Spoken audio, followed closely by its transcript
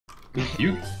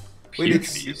Puke. Wait, it's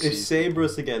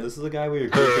Sabrus again. This is the guy we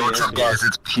were Hey, what's up, guys?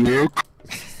 It's Puke.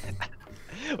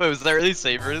 Wait, was that really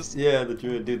Sabers? Yeah, the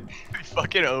druid, dude. We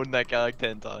fucking owned that guy like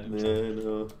 10 times. Yeah, I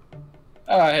know.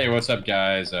 Hey, what's up,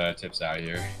 guys? Tips out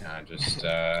here. Yeah,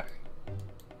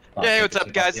 hey, what's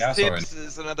up, guys? Tips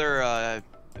is another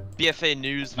BFA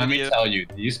news Let video. me tell you,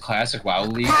 these classic WoW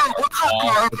leagues Hey, what's up,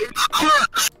 are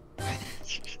guys?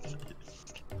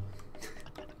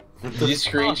 these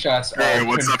screenshots are Hey,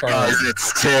 what's up, confirmed. guys?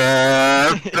 It's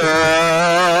Tips.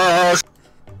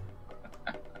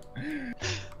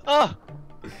 Oh!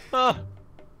 Oh!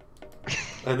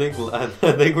 I think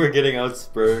we're getting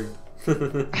outspurred.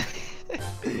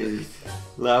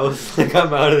 Lao's like,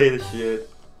 I'm out of this shit.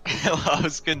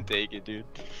 Laos couldn't take it, dude.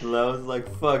 Lao's like,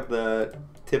 fuck that.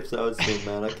 Tips outspin,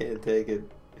 man. I can't take it.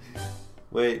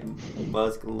 Wait,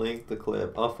 must link the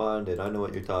clip. I'll find it. I know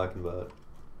what you're talking about.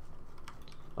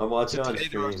 I'm watching on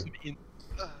stream.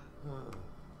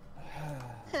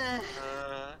 Hey,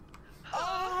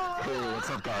 what's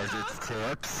up, guys? It's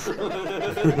Tips.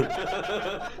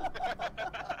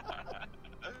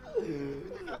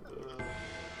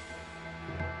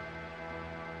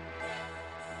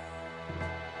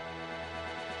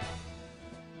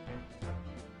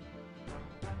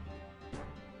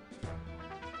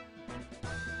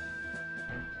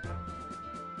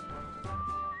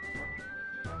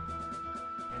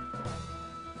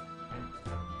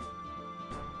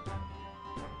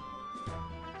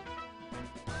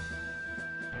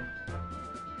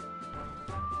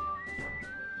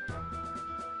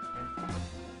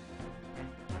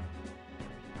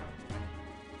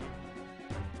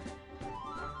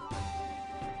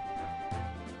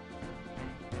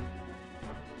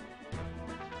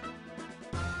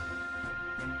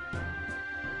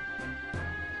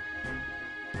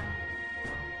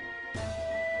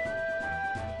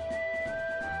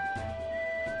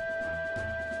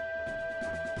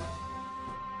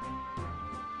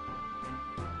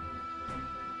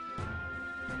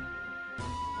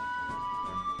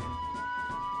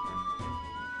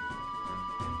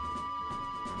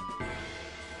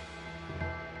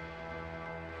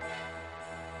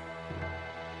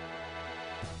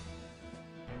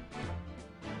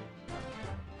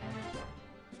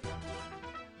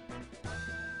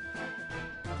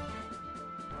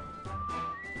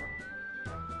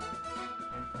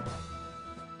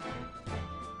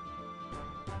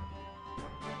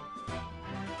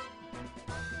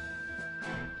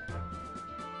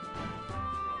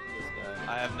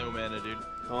 I have no mana, dude.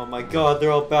 Oh my god,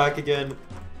 they're all back again.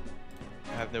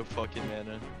 I have no fucking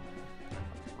mana.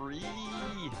 Free!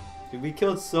 Dude, we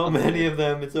killed so many of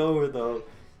them. It's over though.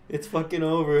 It's fucking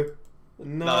over.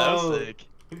 No. That was sick.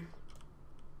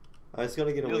 I just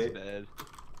gotta get Feels away. bad.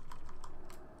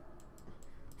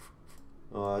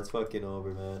 Oh, it's fucking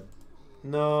over, man.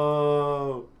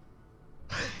 No.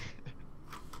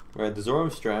 Right, the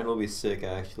Zoram Strand will be sick.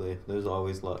 Actually, there's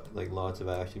always lots of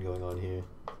action going on here.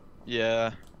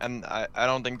 Yeah, and I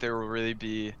don't think there will really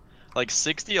be like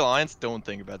 60 Alliance. Don't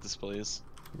think about this place.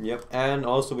 Yep, and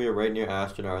also we are right near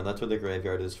Ashenvale, and that's where the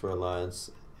graveyard is for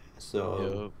Alliance. So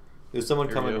Yo. there's someone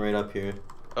Here coming we go. right up here.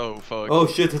 Oh fuck. Oh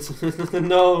shit! It's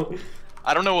no.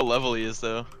 I don't know what level he is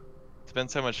though.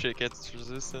 Depends how much shit gets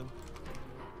resisted.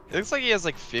 It looks like he has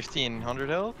like 1500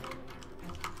 health.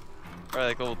 Or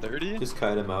like level 30. Just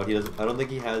kite him out. He doesn't. I don't think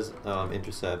he has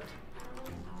intercept.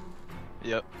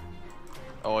 Yep.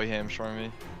 Oh, he hamstrung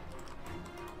me.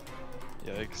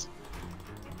 Yikes.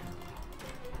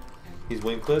 He's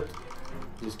wing clipped.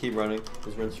 Just keep running.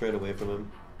 Just run straight away from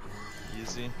him.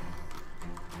 Easy.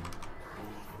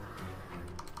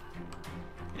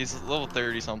 He's level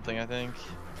 30 something, I think.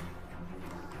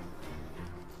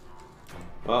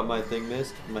 Oh, my thing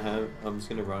missed. I'm just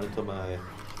gonna run until my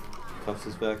cuffs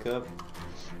is back up.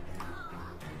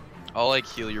 I'll like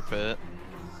heal your pet.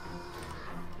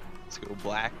 Let's go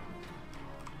black.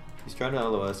 He's trying to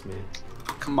LOS me.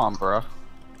 Come on, bro.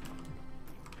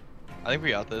 I think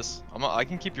we got this. I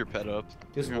can keep your pet up.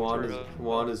 Just You don't have to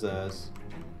wand worry his ass.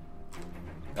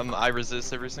 I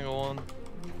resist every single one.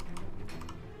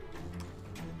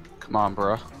 Come on,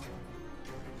 bro. Oh.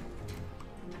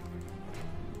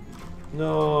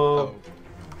 No.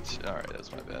 Alright,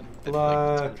 that's my bad. I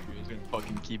Black. was gonna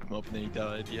fucking keep him up and then he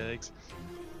died. Yikes.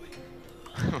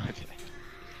 My bad.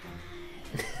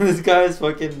 This guy is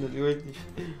fucking.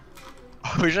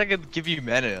 I wish I could give you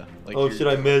mana. Like Oh shit!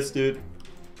 I missed, dude.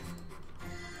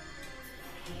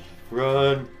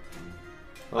 Run.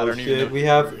 I Oh don't even shit! know.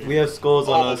 We have skulls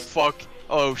on Oh us. fuck!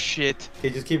 Oh shit! Okay,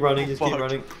 just keep running. Oh, Just keep fuck.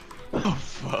 running. Oh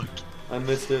fuck! I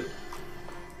missed it.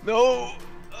 No!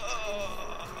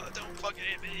 Don't fucking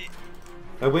hit me!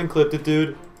 I wing clipped it,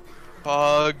 dude.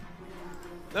 Pog.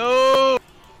 No!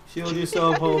 Shield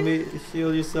yourself, homie.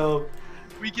 Shield yourself.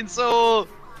 Weaken soul!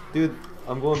 Dude,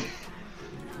 I'm going...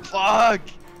 Fuck!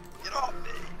 Get off me!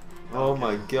 Oh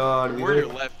my god. Warrior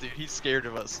left, dude. He's scared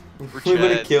of us. We're We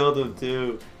would have Chads. killed him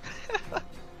too.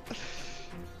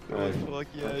 Right. Fuck,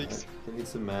 yikes. I need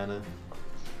some mana.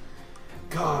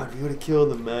 God, we would have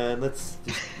killed him, man. That's...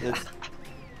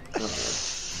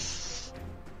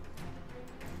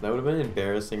 That would have been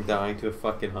embarrassing dying to a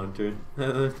fucking hunter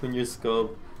when you're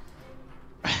scoped.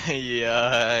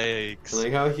 Yikes.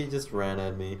 Like how he just ran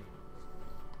at me.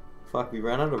 Fuck, we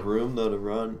ran out of room though to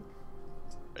run.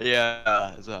 Yeah,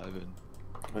 that's what happened.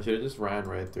 I should have just ran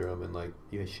right through him and like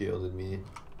he shielded me.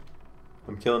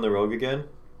 I'm killing the rogue again.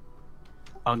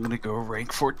 I'm gonna go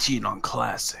rank 14 on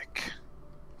classic.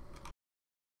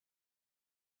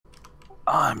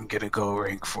 I'm gonna go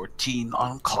rank 14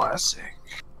 on classic.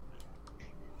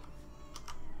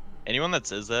 Anyone that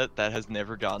says that has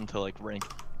never gotten to like rank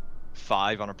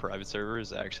 5 on a private server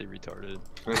is actually retarded.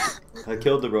 I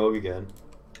killed the rogue again.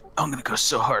 I'm gonna go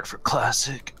so hard for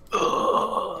classic.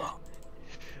 Ugh.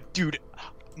 Dude,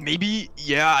 maybe,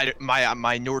 yeah, my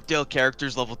Northdale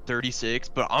character's level 36,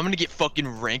 but I'm gonna get fucking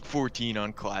rank 14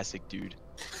 on classic, dude.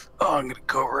 I'm gonna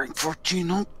go rank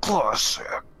 14 on classic.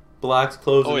 Black's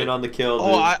closing in on the kill, dude.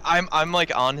 Oh, I'm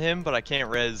like on him, but I can't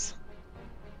res.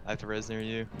 I have to res near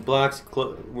you. Black's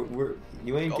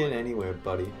you ain't getting anywhere,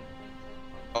 buddy.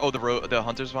 Oh, the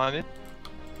hunter's behind me?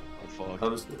 Oh, fuck.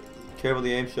 I'm just careful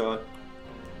the aim shot.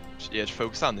 Yeah, just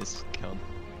focus on this kill.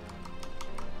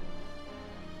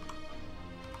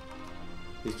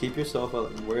 Just keep yourself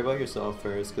out. Worry about yourself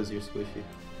first, because you're squishy.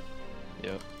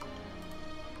 Yep.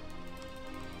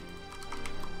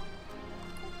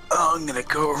 I'm gonna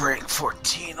go rank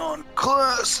 14 on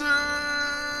classic.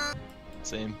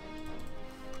 Same.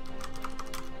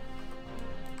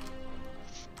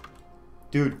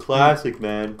 Dude, classic,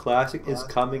 man. Classic is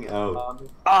coming out.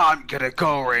 I'm gonna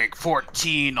go rank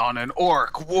 14 on an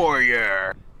orc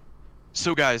warrior.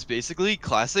 So guys, basically,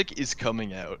 classic is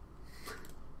coming out.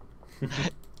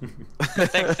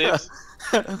 Thanks, Tips.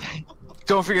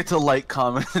 Don't forget to like,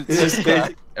 comment, and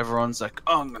subscribe. Everyone's like,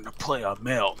 oh, I'm gonna play a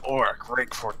male orc,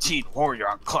 rank 14 warrior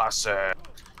on classic.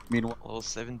 Meanwhile, Level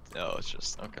 7. Oh, it's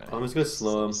just okay. I'm just gonna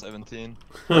slow Level him. 17.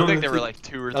 I think there were like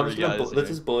 2 or 3 guys. Let's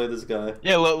just bully this guy.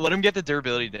 Yeah, let him get the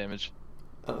durability damage.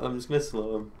 I'm just gonna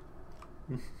slow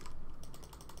him.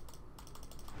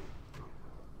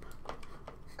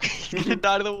 He's gonna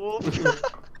die to the wolf.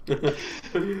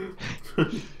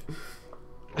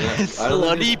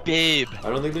 Slutty babe. I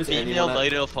don't think there's Female anyone.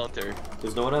 light elf hunter.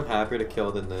 There's no one I'm happier to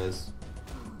kill than this.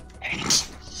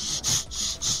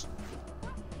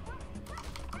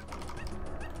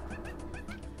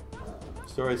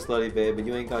 Sorry, slutty babe, but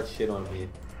you ain't got shit on me.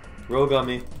 Rogue on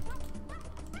me.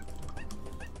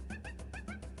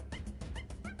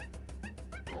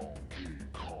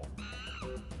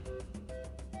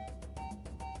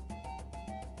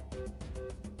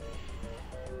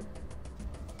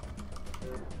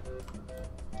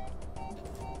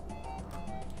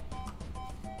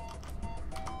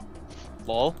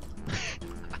 Lol.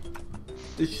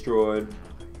 Destroyed.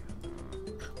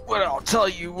 well, I'll tell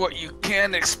you what you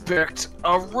can expect.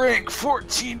 A rank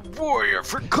 14 warrior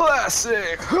for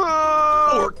classic.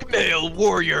 Orc male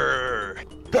warrior.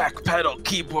 Backpedal,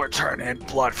 keyboard turn, and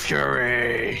blood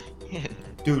fury.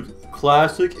 Dude,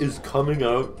 classic is coming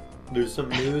out. There's some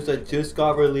news that just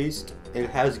got released. It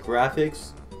has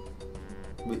graphics.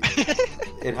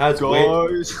 It has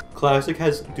Guys. Classic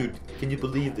has, dude. Can you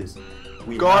believe this?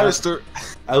 We Guys, have they're...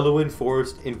 Elwyn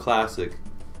Forest in Classic.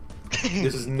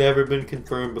 This has never been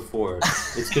confirmed before.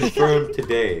 It's confirmed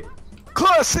today.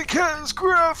 Classic has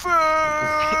graphics.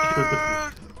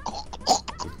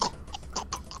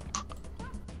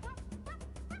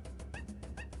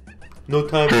 No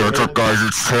time. Hey, what's up, guys?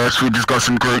 It's Tash. We just got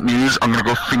some great news. I'm gonna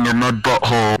go finger my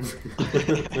butthole.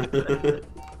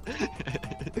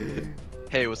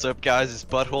 Hey, what's up, guys? It's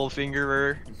Butthole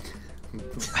Fingerer.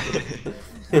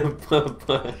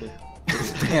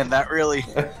 Man, that really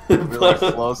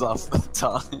flows off the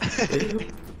tongue.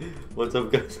 What's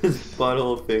up, guys? It's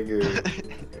butthole finger.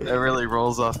 That really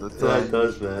rolls off the That tongue.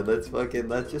 does, man. That's fucking.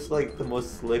 That's just like the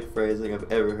most slick phrasing I've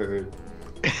ever heard.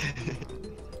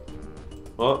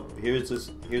 Oh, here's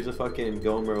a fucking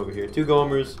Gomer over here. 2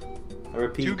 Gomers. I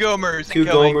repeat. 2 Gomers 2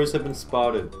 incoming. Gomers have been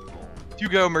spotted. 2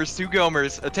 Gomers, 2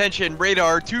 Gomers. Attention,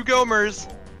 radar, 2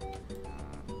 Gomers.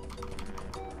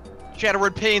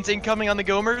 Shadowward Pains incoming on the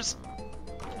Gomers.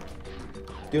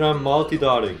 Dude, I'm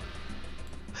multi-dotting.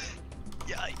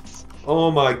 Yikes.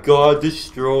 Oh my god,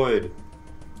 destroyed.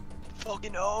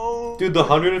 Fucking oh. Dude, the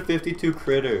 152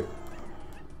 critter.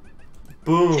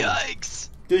 Boom. Yikes!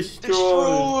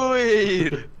 Destroyed.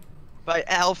 Destroyed by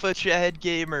Alpha Chad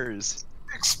Gamers.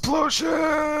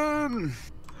 Explosion!